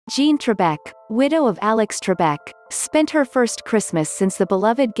Jean Trebek, widow of Alex Trebek, spent her first Christmas since the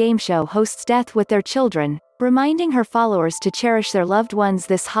beloved game show host's death with their children, reminding her followers to cherish their loved ones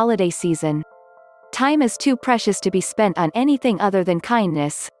this holiday season. "Time is too precious to be spent on anything other than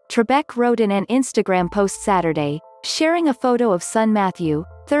kindness," Trebek wrote in an Instagram post Saturday, sharing a photo of son Matthew,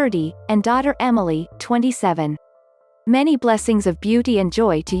 30, and daughter Emily, 27. "Many blessings of beauty and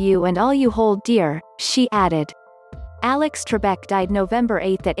joy to you and all you hold dear," she added. Alex Trebek died November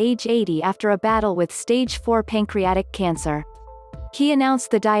 8 at age 80 after a battle with stage 4 pancreatic cancer. He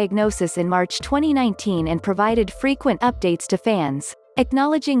announced the diagnosis in March 2019 and provided frequent updates to fans,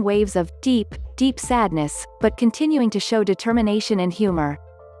 acknowledging waves of deep sadness, but continuing to show determination and humor.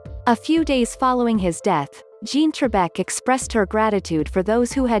 A few days following his death, Jean Trebek expressed her gratitude for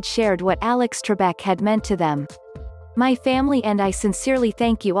those who had shared what Alex Trebek had meant to them. "My family and I sincerely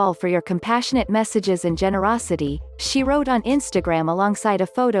thank you all for your compassionate messages and generosity," she wrote on Instagram alongside a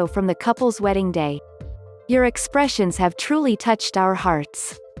photo from the couple's wedding day. "Your expressions have truly touched our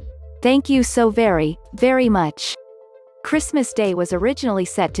hearts. Thank you so very, very much." Christmas Day was originally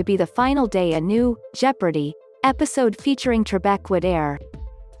set to be the final day a new Jeopardy! Episode featuring Trebek would air.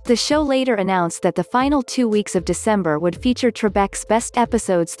 The show later announced that the final 2 weeks of December would feature Trebek's best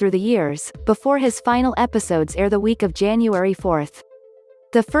episodes through the years, before his final episodes air the week of January 4th.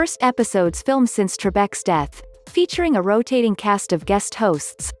 The first episodes filmed since Trebek's death, featuring a rotating cast of guest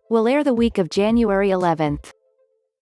hosts, will air the week of January 11th.